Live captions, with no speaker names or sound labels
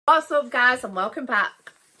What's up guys, and welcome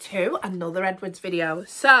back to another Edwards video.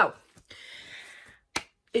 So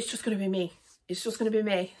it's just going to be me. It's just going to be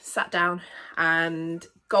me sat down and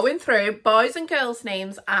going through boys and girls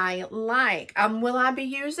names I like, and will I be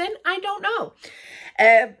using? I don't know.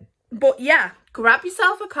 But yeah, grab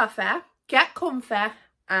yourself a coffee, get comfy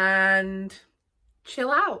and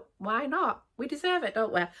chill out. Why not? We deserve it,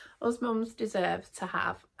 don't we? Us mums deserve to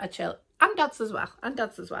have a chill. And dads as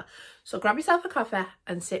well, So grab yourself a coffee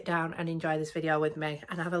and sit down and enjoy this video with me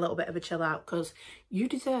and have a little bit of a chill out, because you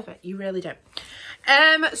deserve it. You really do.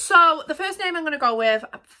 So the first name I'm going to go with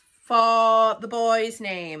for the boys'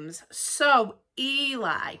 names. So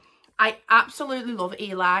Eli. I absolutely love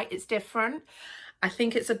Eli. It's different. I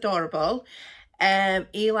think it's adorable.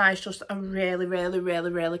 Eli is just a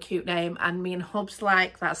really cute name, and me and Hubs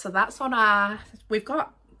like that. So that's on our, we've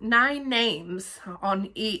got 9 names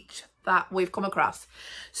on each that we've come across.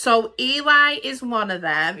 So Eli is one of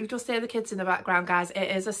them. You just hear the kids in the background, guys. It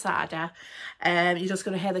is a Saturday. You're just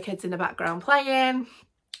going to hear the kids in the background playing.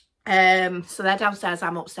 So they're downstairs,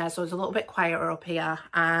 I'm upstairs, so it's a little bit quieter up here,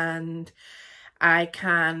 and I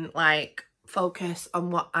can like focus on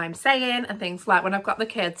what I'm saying and things. Like when I've got the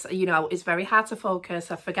kids, you know, it's very hard to focus.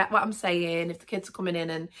 I forget what I'm saying if the kids are coming in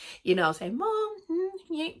and, you know, saying, Mom,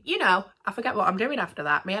 you know, I forget what I'm doing after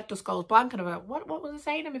that. My head just goes blank and I'm like, what was I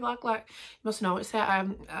saying in my vlog? Like, you must notice it.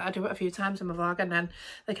 I do it a few times in my vlog, and then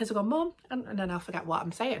the kids will go, Mum, and then I'll forget what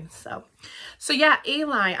I'm saying. So yeah,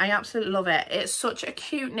 Eli, I absolutely love it. It's such a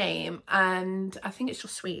cute name, and I think it's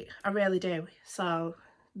just sweet. I really do. So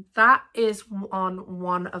that is on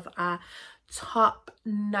one of our top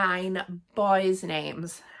 9 boys'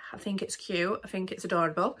 names. I think it's cute. I think it's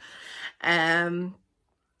adorable.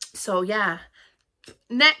 So yeah.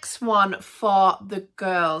 Next one for the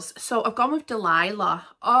girls. So I've gone with Delilah.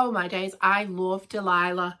 Oh my days, I love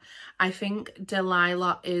Delilah. I think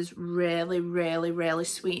Delilah is really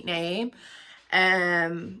sweet name.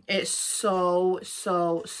 It's so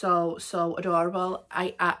adorable.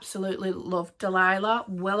 I absolutely love Delilah.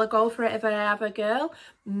 Will I go for it if I have a girl?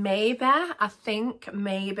 Maybe. I think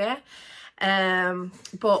maybe.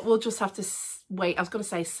 But we'll just have to wait. I was going to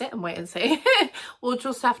say sit and wait and see. We'll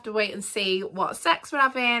just have to wait and see what sex we're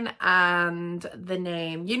having and the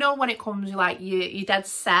name. You know, when it comes, you're like, you're dead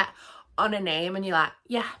set on a name, and you're like,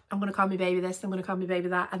 yeah, I'm going to call my baby this, I'm going to call my baby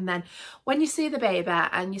that. And then when you see the baby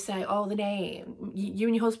and you say, oh, the name, you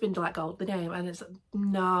and your husband are like, oh, the name, and it's like,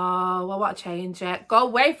 no, I want to change it. Go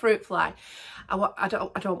away, fruit fly. I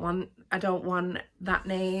don't want that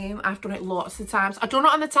name. I've done it lots of times. I've done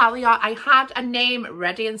it on Natalia. I had a name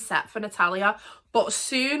ready and set for Natalia, but as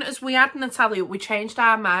soon as we had Natalia, we changed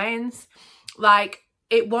our minds. Like,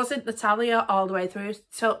 it wasn't Natalia all the way through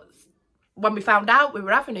till when we found out we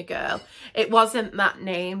were having a girl. It wasn't that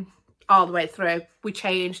name all the way through. We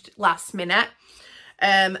changed last minute.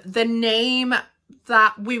 The name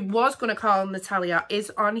that we was going to call Natalia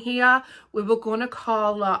is on here. We were going to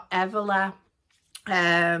call her Everly.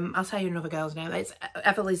 I'll tell you another girl's name. It's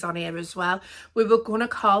Everly's on here as well. We were going to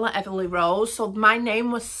call her Everly Rose. So my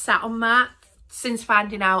name was set on that. Since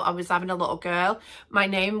finding out I was having a little girl, my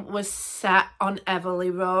name was set on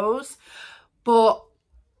Everly Rose. But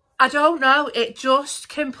I don't know, it just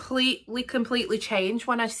completely changed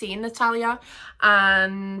when I seen Natalia,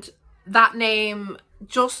 and that name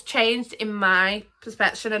just changed in my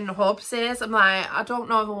perception. And Hubs says, I'm like, I don't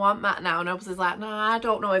know if I want that now, and Hubs is like, no, I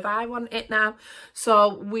don't know if I want it now.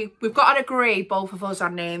 So we've got to agree, both of us,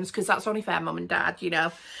 on names, because that's only fair, Mum and Dad, you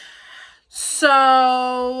know.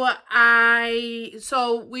 So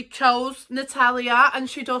we chose Natalia, and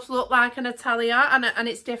she does look like a Natalia, and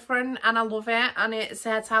it's different, and I love it, and it's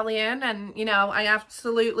Italian, and you know, I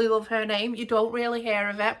absolutely love her name. You don't really hear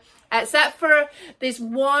of it, except for there's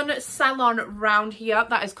one salon around here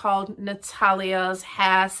that is called Natalia's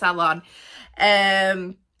Hair Salon.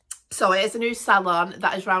 So it is a new salon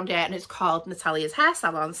that is around here, and it's called Natalia's Hair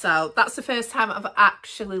Salon. So that's the first time I've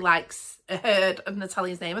actually like heard of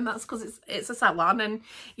Natalia's name, and that's because it's a salon, and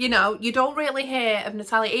you know, you don't really hear of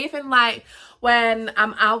Natalia. Even like when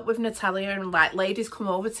I'm out with Natalia and like ladies come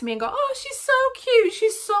over to me and go, oh, she's so cute,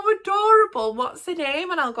 she's so adorable, what's the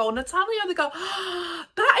name? And I'll go, Natalia. And they go, oh,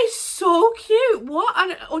 that is so cute, what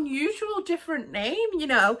an unusual different name. You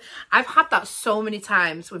know, I've had that so many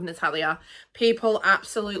times with Natalia. People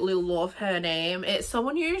absolutely love her name. It's so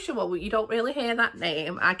unusual. You don't really hear that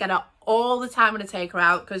name. I get it all the time when I take her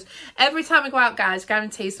out, because every time I go out, guys,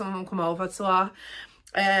 guarantee someone will come over to her.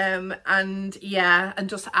 And yeah, and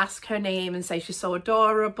just ask her name and say she's so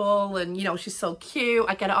adorable, and you know, she's so cute.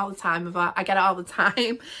 I get it all the time with her. I get it all the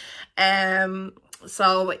time.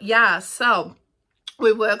 So yeah, so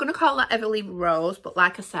We were going to call that Everly Rose, but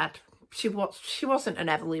like I said, she wasn't an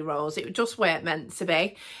Everly Rose. It just weren't meant to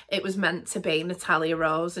be. It was meant to be Natalia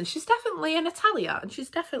Rose, and she's definitely a Natalia, and she's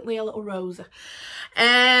definitely a little Rosa.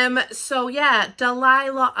 So yeah,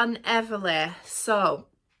 Delilah and Everly. So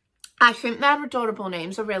I think they're adorable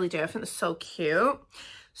names. I really do. I think they're so cute.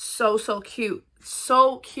 So cute.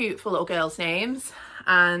 So cute for little girls' names.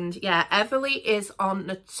 And yeah, Everly is on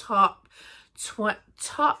the top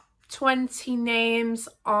 20 names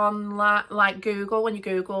on like Google, when you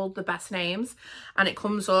Google the best names, and it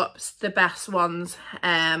comes up the best ones,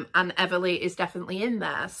 and Everly is definitely in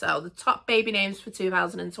there. So the top baby names for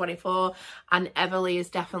 2024, and Everly is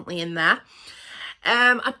definitely in there.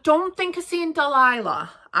 I don't think I've seen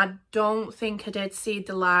Delilah. I don't think I did see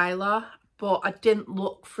Delilah, but I didn't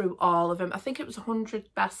look through all of them. I think it was 100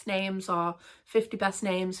 best names or 50 best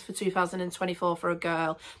names for 2024 for a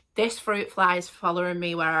girl. This fruit fly is following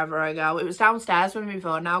me wherever I go. It was downstairs with me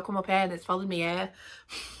before, now I come up here and it's following me here.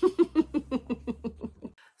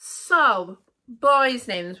 So, boys'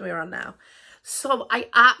 names we're on now. So I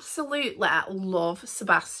absolutely love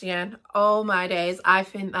Sebastian. Oh my days, I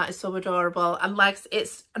think that is so adorable. And like,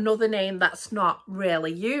 it's another name that's not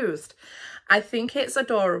really used. I think it's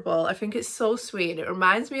adorable. I think it's so sweet. It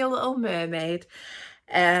reminds me of Little Mermaid.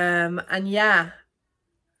 And yeah,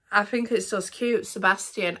 I think it's just cute,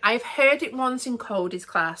 Sebastian. I've heard it once in Cody's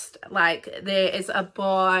class. Like, there is a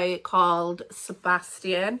boy called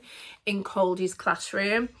Sebastian in Cody's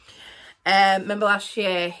classroom. Remember last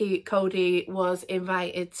year, Cody was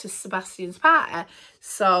invited to Sebastian's party.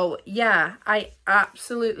 So yeah, I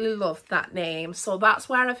absolutely love that name. So that's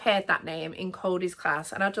where I've heard that name, in Cody's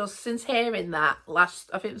class. And I just, since hearing that I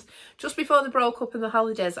think it was just before they broke up in the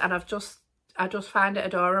holidays, and I just find it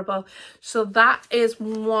adorable. So that is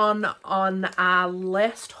one on our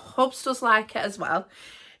list. Hubs does like it as well.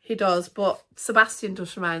 He does, but Sebastian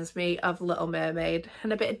just reminds me of Little Mermaid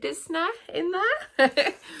and a bit of Disney in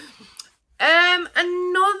there.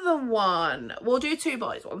 Another one, we'll do two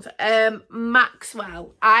boys ones.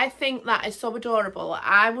 Maxwell. I think that is so adorable.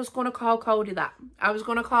 I was going to call Cody that. I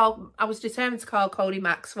was determined to call Cody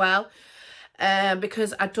Maxwell.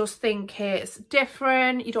 Because I just think it's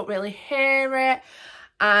different. You don't really hear it.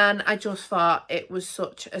 And I just thought it was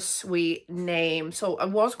such a sweet name. So I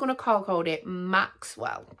was going to call Cody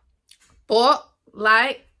Maxwell. But,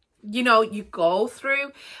 like, you know, you go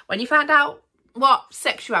through, when you find out what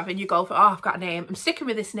sex you have, and you go for, oh, I've got a name, I'm sticking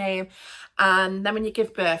with this name. And then when you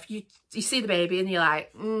give birth, you see the baby and you're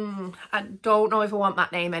like, I don't know if I want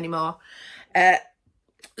that name anymore.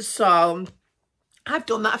 So I've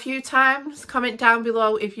done that a few times. Comment down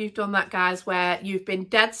below if you've done that, guys, where you've been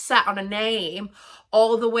dead set on a name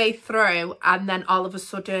all the way through, and then all of a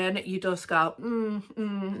sudden you just go,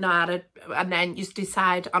 nah, and then you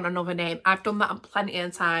decide on another name. I've done that plenty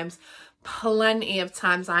of times. Plenty of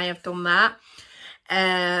times I have done that.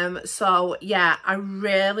 So yeah, I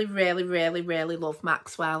really love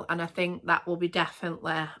Maxwell, and I think that will be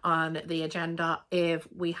definitely on the agenda if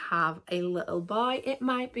we have a little boy. It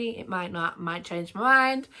might be, it might not, might change my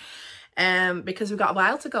mind, because we've got a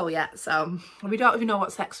while to go yet, so we don't even know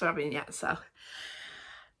what sex we're having yet. So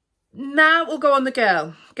now we'll go on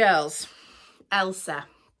the girls. Elsa.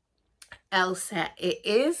 It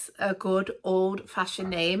is a good old-fashioned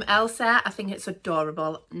name. Elsa, I think it's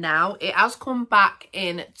adorable now. It has come back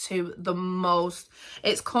into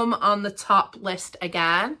it's come on the top list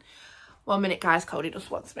again. 1 minute, guys, Cody just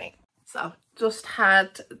wants me. So just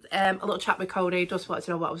had a little chat with Cody, just wanted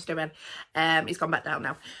to know what I was doing. He's gone back down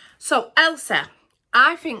now. So Elsa.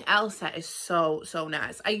 I think Elsa is so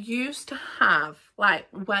nice. I used to have, like,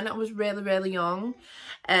 when I was really young,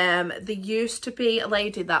 there used to be a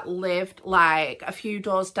lady that lived like a few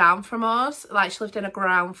doors down from us. Like, she lived in a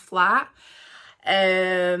ground flat.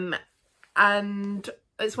 And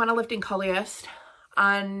it's when I lived in Collyhurst.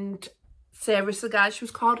 And seriously, guys, she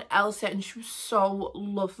was called Elsa, and she was so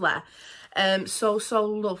lovely. So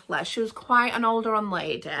lovely. She was quite an older on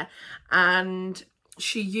lady, and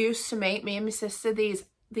she used to make me and my sister these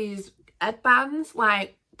headbands,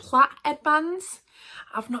 like plait headbands.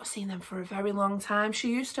 I've not seen them for a very long time.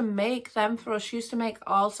 She used to make them for us. She used to make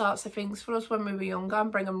all sorts of things for us when we were younger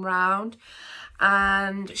and bring them round.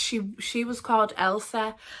 And she was called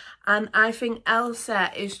Elsa. And I think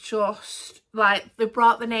Elsa is just, like, they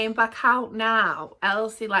brought the name back out now.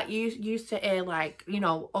 Elsie, like, you used to hear, like, you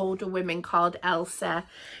know, older women called Elsa,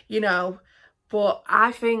 you know. But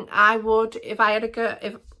I think I would, if I had a girl,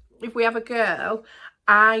 if we have a girl,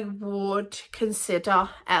 I would consider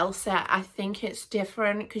Elsa. I think it's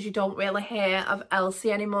different because you don't really hear of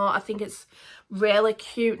Elsie anymore. I think it's Really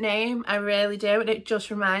cute name, I really do. And it just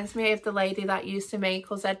reminds me of the lady that used to make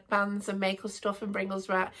us headbands and make us stuff and bring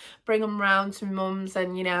them round to mum's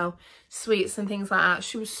and, you know, sweets and things like that.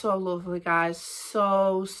 She was so lovely, guys.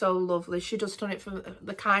 So lovely. She just done it for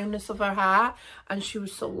the kindness of her heart, and she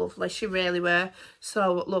was so lovely. She really were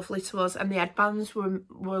so lovely to us. And the headbands were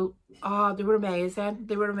oh, they were amazing.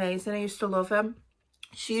 They were amazing. I used to love them.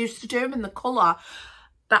 She used to do them in the colour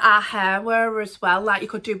that our hair were as well. Like, you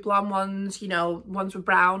could do blonde ones, you know, ones with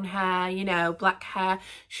brown hair, you know, black hair.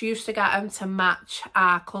 She used to get them to match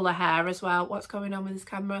our colour hair as well. What's going on with this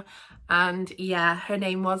camera? And yeah, her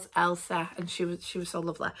name was Elsa, and she was so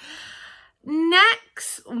lovely.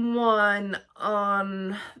 Next one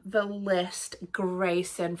on the list,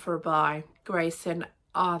 Grayson for a boy. Grayson,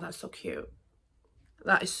 oh, that's so cute.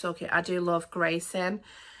 That is so cute. I do love Grayson.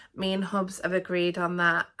 Me and Hubs have agreed on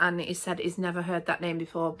that, and he said he's never heard that name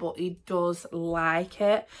before, but he does like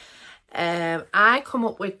it. I come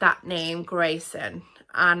up with that name, Grayson,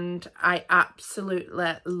 and I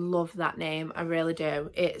absolutely love that name. I really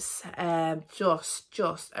do. It's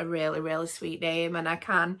just a really sweet name, and I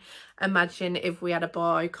can imagine if we had a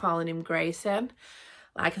boy calling him Grayson.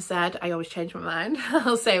 Like I said, I always change my mind.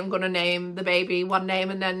 I'll say I'm going to name the baby one name,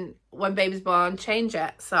 and then when baby's born, change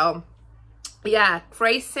it. So yeah,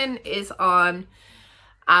 Grayson is on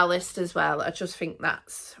our list as well. I just think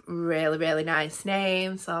that's really nice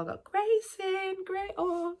name. So I've got Grayson, great.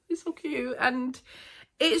 Oh, he's so cute. And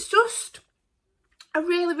it's just a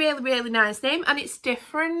really nice name, and it's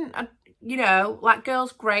different. You know, like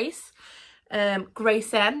girls, Grace,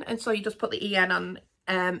 Grayson, and so you just put the EN on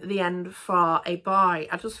the end for a boy.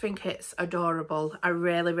 I just think it's adorable. I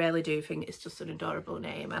really do think it's just an adorable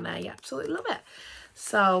name, and I absolutely love it.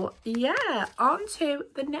 So yeah, on to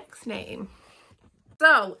the next name.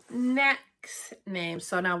 So next name,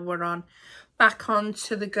 so now we're back on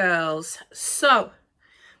to the girls. So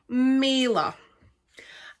Mila.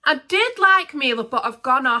 I did like Mila, but I've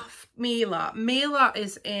gone off Mila. Mila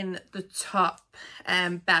is in the top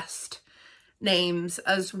best names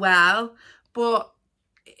as well, but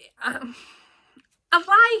I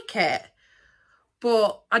like it,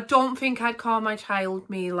 but I don't think I'd call my child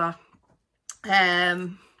Mila.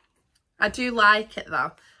 I do like it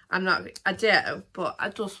though. I do, but I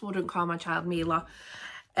just wouldn't call my child Mila.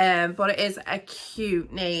 But it is a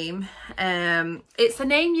cute name. It's a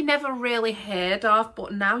name you never really heard of,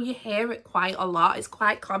 but now you hear it quite a lot. It's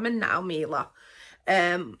quite common now, Mila.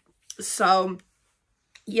 So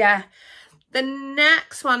yeah. The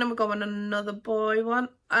next one, and we're going another boy one.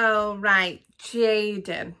 Oh, right.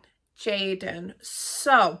 Jaden.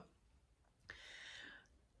 So,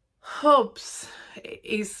 Hubs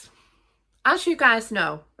is, as you guys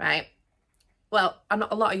know, right? Well,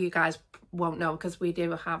 a lot of you guys won't know because we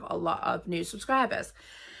do have a lot of new subscribers.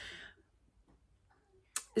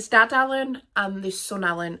 There's Dad Alan, and there's Son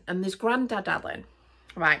Alan, and there's Granddad Alan.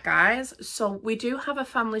 Right, guys? So we do have a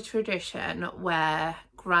family tradition where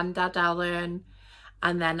Granddad Alan,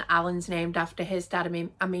 and then Alan's named after his dad. I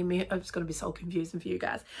mean, it's going to be so confusing for you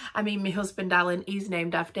guys. I mean, my husband Alan, he's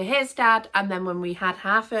named after his dad, and then when we had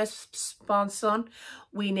our first born son,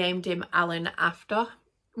 we named him Alan after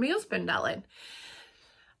my husband Alan.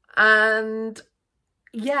 And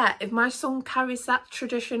yeah, if my son carries that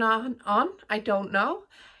tradition on, I don't know.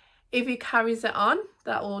 If he carries it on,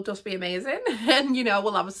 that will just be amazing. And, you know,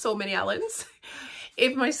 we'll have so many Allens.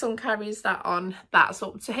 If my son carries that on, that's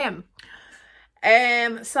up to him.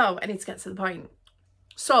 So I need to get to the point.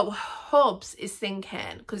 So Hubs is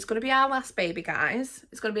thinking, because it's going to be our last baby, guys.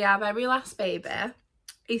 It's going to be our very last baby.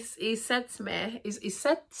 He said to me, he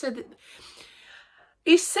said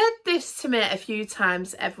this to me a few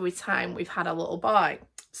times every time we've had a little boy.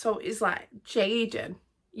 So it's like, Jaden,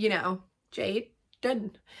 you know,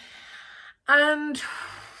 Jaden. And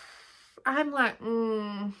I'm like,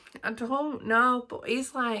 I don't know. But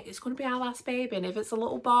he's like, it's going to be our last baby. And if it's a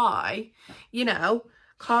little boy, you know,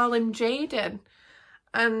 call him Jaden.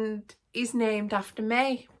 And he's named after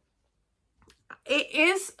me. It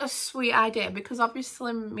is a sweet idea because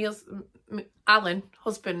obviously Alan, my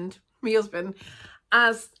husband,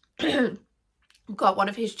 has got one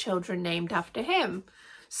of his children named after him.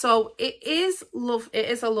 So it is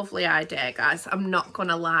a lovely idea, guys. I'm not going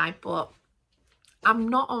to lie, but I'm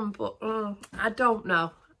not on, but I don't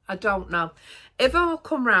know. If I'll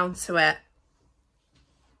come round to it,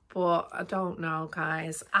 but I don't know,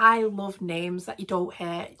 guys. I love names that you don't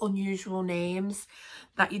hear, unusual names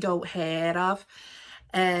that you don't hear of.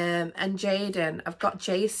 And Jaden, I've got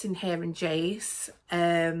Jason here and Jace.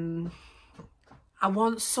 I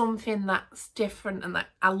want something that's different, and that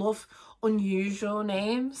I love unusual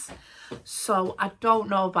names. So I don't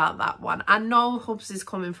know about that one. I know Hubs is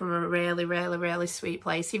coming from a really, really, really sweet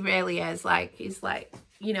place. He really is. Like, he's like,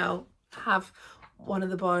 you know, have one of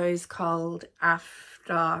the boys called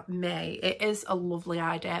after me. It is a lovely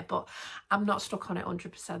idea, but I'm not stuck on it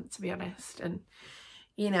 100%, to be honest. And,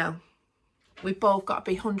 you know, we've both got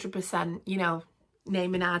to be 100%, you know,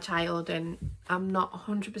 naming our child, and I'm not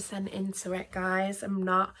 100% into it, guys. I'm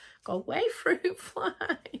not. Go away, fruit fly.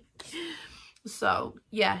 So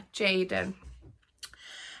yeah, Jaden.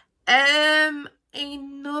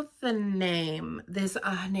 Another name. There's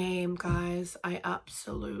a name, guys, I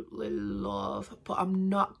absolutely love, but I'm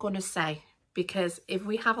not gonna say, because if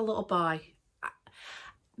we have a little boy,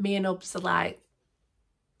 me and Ubs are like,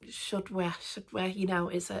 should we, you know,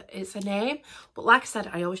 it's a name. But like I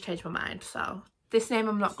said, I always change my mind. So this name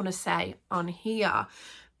I'm not gonna say on here,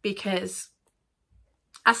 because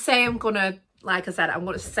I say I'm gonna, like I said,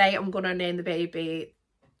 I'm gonna name the baby,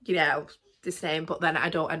 you know, this name, but then I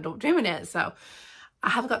don't end up doing it. So I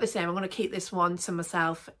have got this name. I'm gonna keep this one to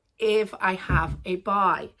myself if I have a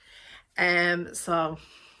boy. So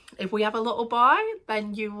if we have a little boy,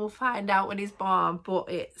 then you will find out when he's born. But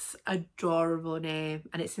it's an adorable name,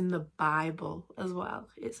 and it's in the Bible as well.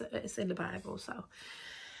 It's in the Bible. So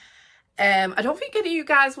I don't think any of you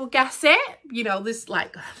guys will guess it. You know, there's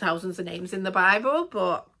like thousands of names in the Bible,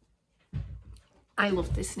 but I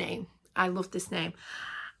love this name. I love this name.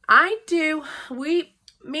 I do. Me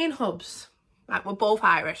and Hubs, like, we're both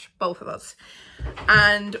Irish, both of us.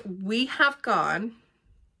 And we have gone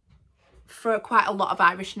for quite a lot of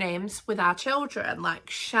Irish names with our children, like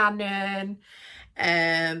Shannon,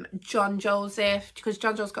 John Joseph, because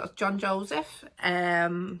John Joe's got John Joseph.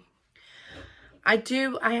 I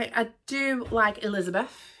do like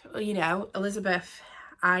Elizabeth, you know, Elizabeth.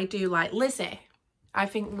 I do like Lizzie. I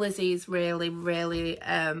think Lizzie's really, really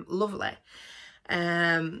lovely.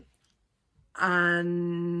 And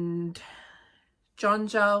John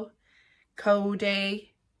Joe,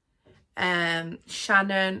 Cody,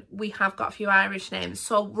 Shannon. We have got a few Irish names.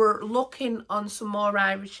 So we're looking on some more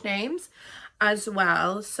Irish names as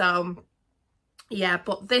well. So yeah,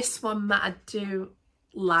 but this one that I do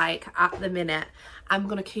like at the minute, I'm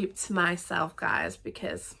gonna keep to myself, guys,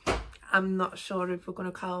 because I'm not sure if we're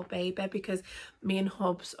gonna call baby, because me and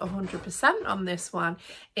Hubs 100% on this one.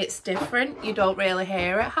 It's different. You don't really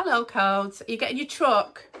hear it. Hello, Codes. Are you getting your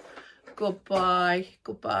truck? Goodbye.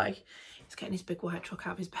 Goodbye. He's getting his big white truck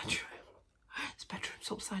out of his bedroom. His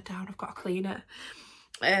bedroom's upside down. I've got to clean it.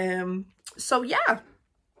 So yeah.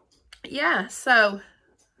 Yeah, so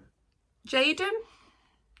Jaden.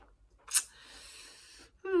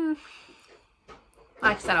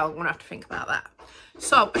 Like I said, I'm going to have to think about that.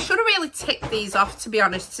 So I should have really ticked these off, to be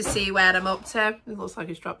honest, to see where I'm up to. It looks like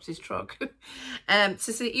he's dropped his truck. To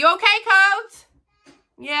see, you okay, Codes?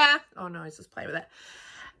 Yeah. Oh no, he's just playing with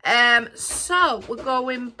it. So we're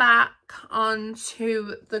going back on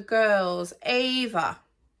to the girls. Ava.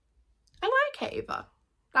 I like Ava.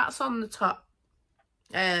 That's on the top.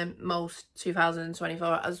 Most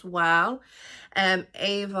 2024 as well.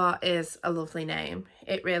 Ava is a lovely name.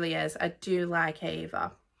 It really is. I do like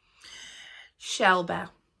Ava. Shelby.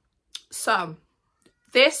 So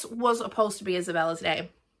this was supposed to be Isabella's name.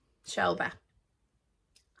 Shelby.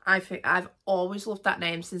 I think I've always loved that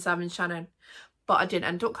name since having Shannon, but I didn't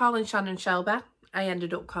end up calling Shannon Shelby. I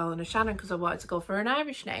ended up calling her Shannon because I wanted to go for an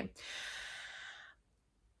Irish name.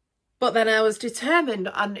 But then I was determined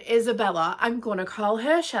on Isabella, I'm going to call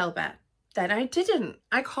her Shelby. Then I didn't.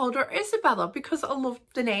 I called her Isabella because I loved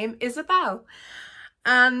the name Isabel.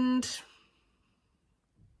 And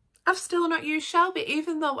I've still not used Shelby,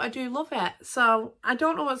 even though I do love it. So I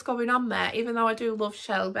don't know what's going on there, even though I do love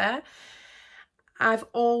Shelby. I've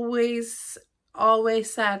always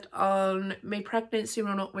said on my pregnancy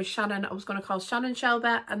run up with Shannon, I was going to call Shannon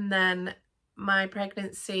Shelby. And then my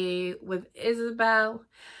pregnancy with Isabel.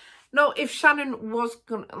 No, if Shannon was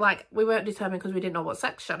going to, like, we weren't determined because we didn't know what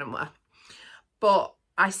sex Shannon were. But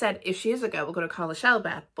I said, if she is a girl, we're going to call her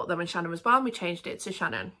Shelby. But then when Shannon was born, we changed it to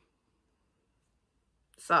Shannon.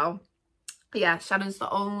 So, yeah, Shannon's the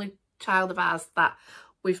only child of ours that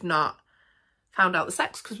we've not found out the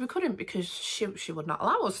sex, because we couldn't, because she would not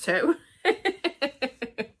allow us to.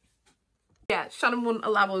 Yeah, Shannon wouldn't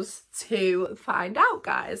allow us to find out,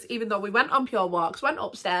 guys. Even though we went on pure walks, went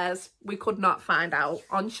upstairs, we could not find out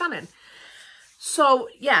on Shannon. So,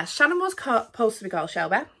 yeah, Shannon was supposed to be called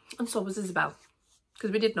Shelby, and so was Isabel,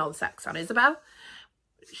 because we did know the sex on Isabel.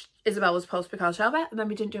 Isabel was supposed to be called Shelby, and then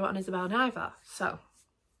we didn't do it on Isabel neither. So,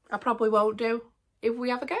 I probably won't do if we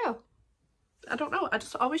have a girl. I don't know. I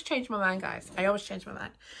just always change my mind, guys. I always change my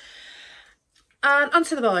mind. And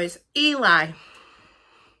onto the boys. Eli.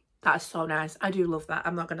 That is so nice. I do love that.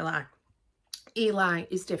 I'm not going to lie. Eli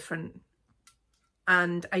is different.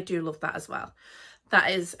 And I do love that as well.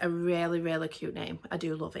 That is a really, really cute name. I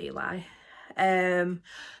do love Eli.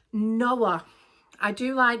 Noah. I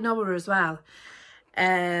do like Noah as well.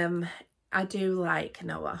 I do like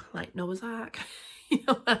Noah. Like Noah's Ark. You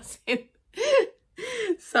know what I'm saying?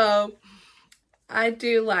 So, I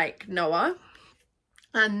do like Noah.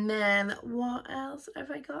 And then, what else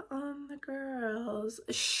have I got on the girls?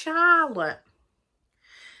 Charlotte.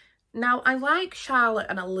 Now, I like Charlotte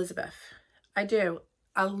and Elizabeth. I do.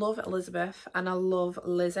 I love Elizabeth and I love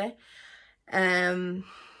Lizzie. I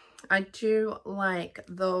do like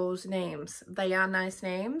those names. They are nice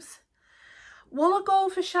names. Will I go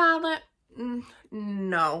for Charlotte?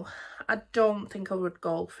 No. I don't think I would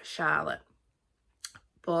go for Charlotte.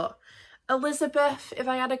 But Elizabeth, if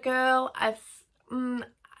I had a girl,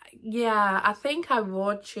 yeah, I think I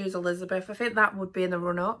would choose Elizabeth. I think that would be in the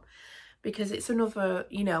run-up because it's another,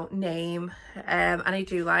 you know, name, and I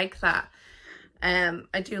do like that.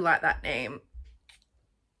 I do like that name.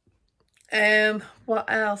 What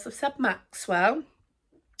else? I've said Maxwell.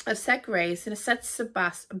 I've said Grace, and I said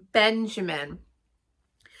Sebastian. Benjamin.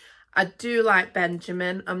 I do like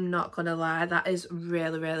Benjamin. I'm not gonna lie. That is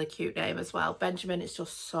really, really cute name as well. Benjamin is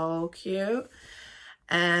just so cute.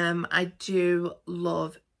 I do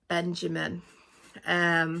love Benjamin.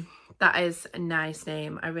 That is a nice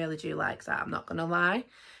name. I really do like that. I'm not gonna lie.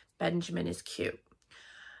 Benjamin is cute.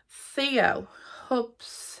 Theo.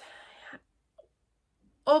 Hubs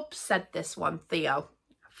said this one. Theo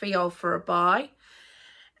for a boy.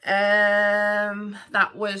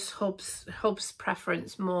 That was Hub's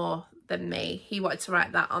preference more than me. He wanted to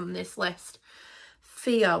write that on this list.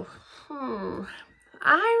 Theo. I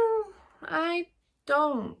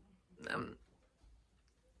don't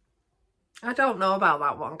know about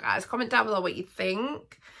that one, guys. Comment down below what you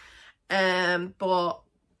think. But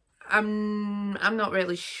I'm not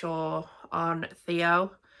really sure on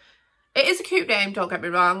Theo. It is a cute name, don't get me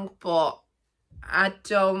wrong, but I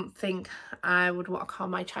don't think I would want to call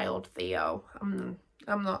my child Theo. I'm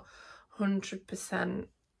not 100%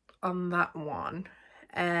 on that one.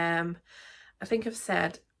 I think I've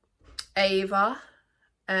said Ava.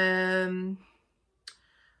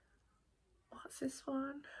 What's this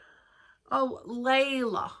one? Oh,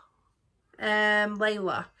 Layla.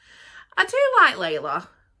 Layla. I do like Layla.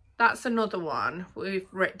 That's another one. We've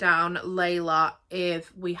written down Layla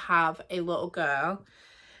if we have a little girl.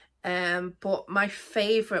 But my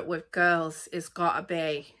favourite with girls is gotta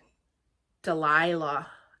be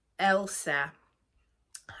Delilah, Elsa,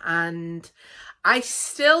 and I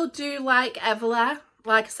still do like Everly.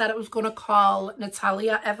 Like I said, I was going to call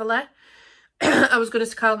Natalia Everly. I was going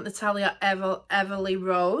to call Natalia Everly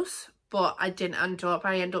Rose, but I didn't end up.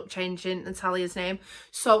 I ended up changing Natalia's name.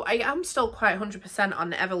 So I am still quite 100%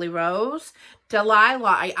 on Everly Rose. Delilah,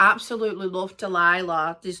 I absolutely love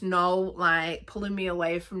Delilah. There's no, like, pulling me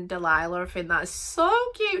away from Delilah. I think that is so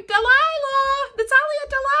cute. Delilah! Natalia,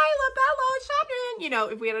 Delilah, Bella, Shannon. You know,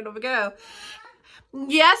 if we had another girl.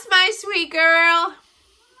 Yes, my sweet girl.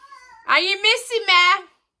 Are you missing me?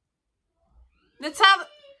 Natalia,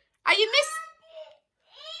 are you missing?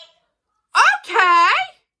 Okay.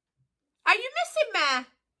 Are you missing me?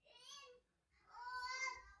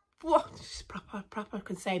 What? Just proper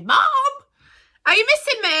can say, Mom, are you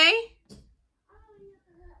missing me?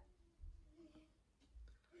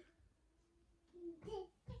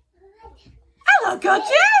 Hello,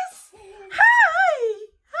 gorgeous. Hi.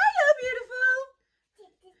 Hello, beautiful.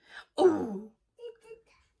 Oh.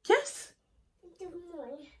 Yes.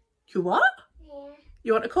 You what?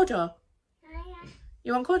 You want a cuddle?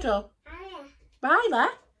 You want cuddle? Ryla?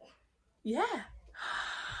 Yeah.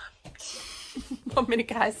 1 minute,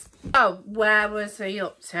 guys. Oh, where was he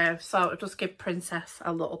up to? So I just give Princess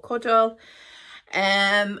a little cuddle.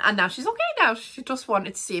 And now she's okay now. She just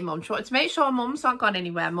wanted to see Mum. She wanted to make sure Mum's not gone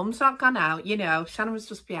anywhere. Mum's not gone out, you know. Shannon was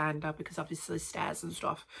just behind her because obviously stairs and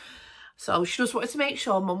stuff. So she just wanted to make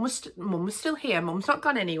sure Mum was still here. Mum's not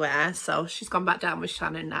gone anywhere. So she's gone back down with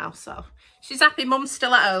Shannon now. So she's happy Mum's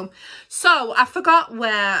still at home. So I forgot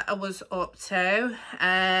where I was up to.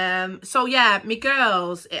 So yeah, me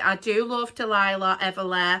girls, I do love Delilah,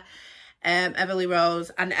 Everly, Everly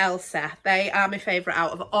Rose and Elsa. They are my favourite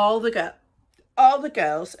out of all the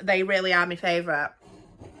girls. They really are my favourite.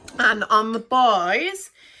 And on the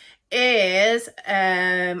boys is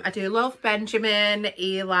I do love Benjamin,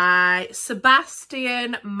 Eli,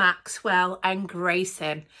 Sebastian, Maxwell and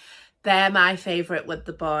Grayson. they're my favourite with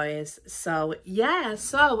the boys. So yeah,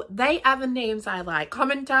 so they are the names I like.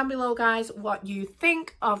 Comment down below, guys, what you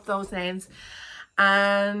think of those names.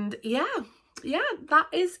 And yeah, that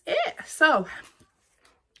is it. So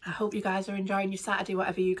I hope you guys are enjoying your Saturday,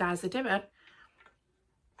 whatever you guys are doing.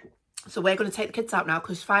 So we're going to take the kids out now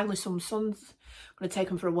because finally some sun's going to take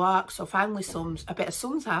them for a walk. So finally a bit of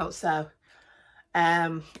sun's out. So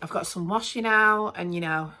I've got some washing out and, you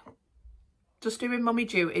know, just doing mummy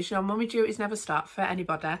duties. You know, mummy duties never stop for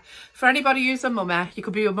anybody. For anybody who's a mummy, you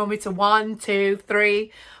could be a mummy to 1, 2,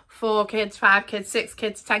 3, 4 kids, 5 kids, 6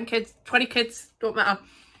 kids, 10 kids, 20 kids, don't matter.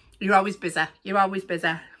 You're always busy. You're always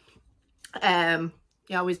busy. You're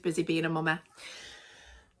always busy being a mummy.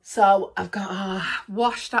 So I've got a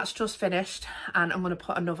wash that's just finished and I'm going to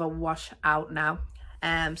put another wash out now.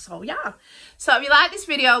 So yeah, so if you like this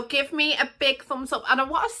video, give me a big thumbs up, and I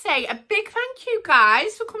want to say a big thank you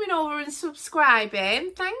guys for coming over and subscribing.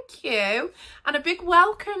 Thank you, and a big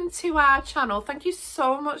welcome to our channel. Thank you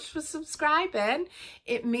so much for subscribing.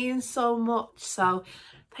 It means so much. So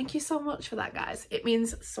thank you so much for that, guys. It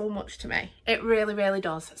means so much to me. It really, really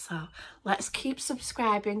does. So let's keep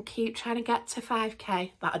subscribing, keep trying to get to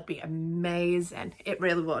 5k. That'd be amazing. It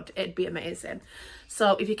really would. It'd be amazing.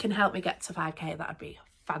 So if you can help me get to 5k, that'd be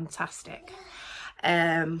fantastic.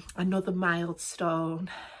 Another milestone,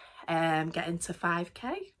 getting to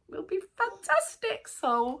 5k will be fantastic.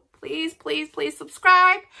 So please, please, please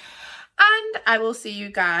subscribe. And I will see you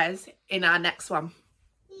guys in our next one.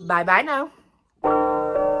 Bye bye now.